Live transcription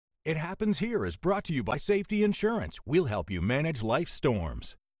It Happens Here is brought to you by Safety Insurance. We'll help you manage life's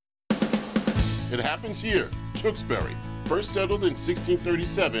storms. It Happens Here, Tewksbury. First settled in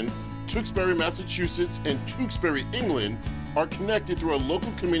 1637, Tewksbury, Massachusetts and Tewksbury, England are connected through a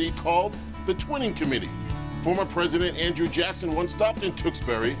local committee called the Twinning Committee. Former President Andrew Jackson once stopped in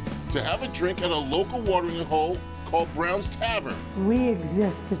Tewksbury to have a drink at a local watering hole called Brown's Tavern. We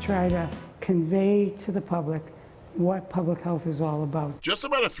exist to try to convey to the public what public health is all about. Just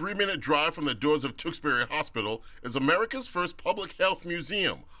about a 3-minute drive from the doors of Tewksbury Hospital is America's first public health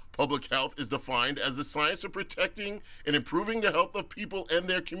museum. Public health is defined as the science of protecting and improving the health of people and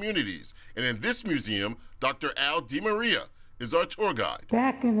their communities. And in this museum, Dr. Al DiMaria is our tour guide.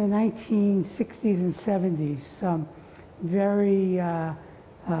 Back in the 1960s and 70s, some very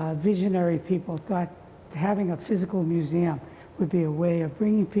visionary people thought having a physical museum would be a way of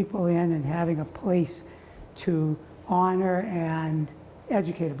bringing people in and having a place to honor and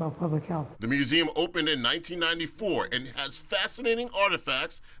educate about public health. The museum opened in 1994 and has fascinating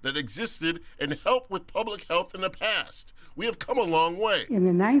artifacts that existed and helped with public health in the past. We have come a long way. In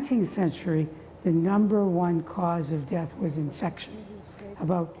the 19th century, the #1 cause of death was infection.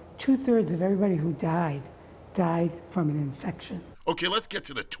 About 2/3 of everybody who died from an infection. Okay, let's get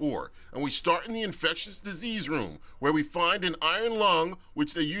to the tour. And we start in the infectious disease room, where we find an iron lung,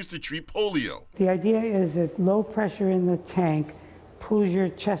 which they use to treat polio. The idea is that low pressure in the tank pulls your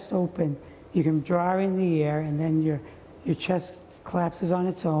chest open. You can draw in the air, and then your chest collapses on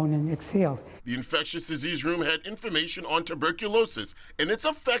its own and exhales. The infectious disease room had information on tuberculosis and its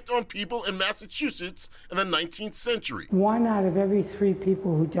effect on people in Massachusetts in the 19th century. 1 out of every 3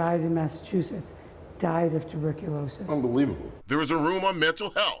 people who died in Massachusetts died of tuberculosis. Unbelievable. There is a room on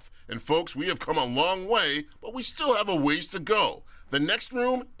mental health. And folks, we have come a long way, but we still have a ways to go. The next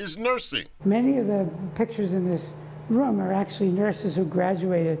room is nursing. Many of the pictures in this room are actually nurses who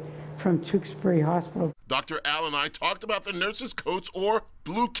graduated from Tewksbury Hospital. Dr. Al and I talked about the nurses' coats or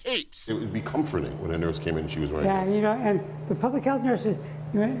blue capes. It would be comforting when a nurse came in and she was wearing this. Yeah, and the public health nurses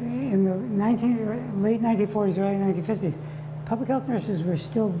in the late 1940s, early 1950s, public health nurses were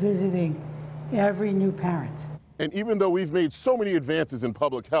still visiting every new parent. And even though we've made so many advances in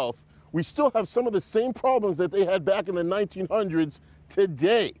public health, we still have some of the same problems that they had back in the 1900s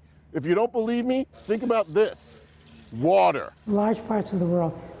today. If you don't believe me, think about this. Water. Large parts of the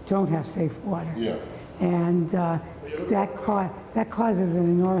world don't have safe water. Yeah. And that causes an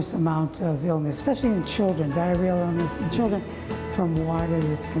enormous amount of illness, especially in children, diarrheal illness in children from water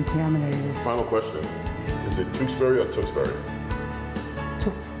that's contaminated. Final question. Is it Tewksbury or Tewksbury?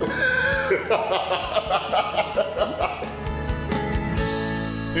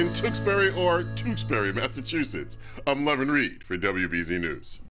 In Tewksbury or Tewksbury, Massachusetts, I'm Levan Reid for WBZ News.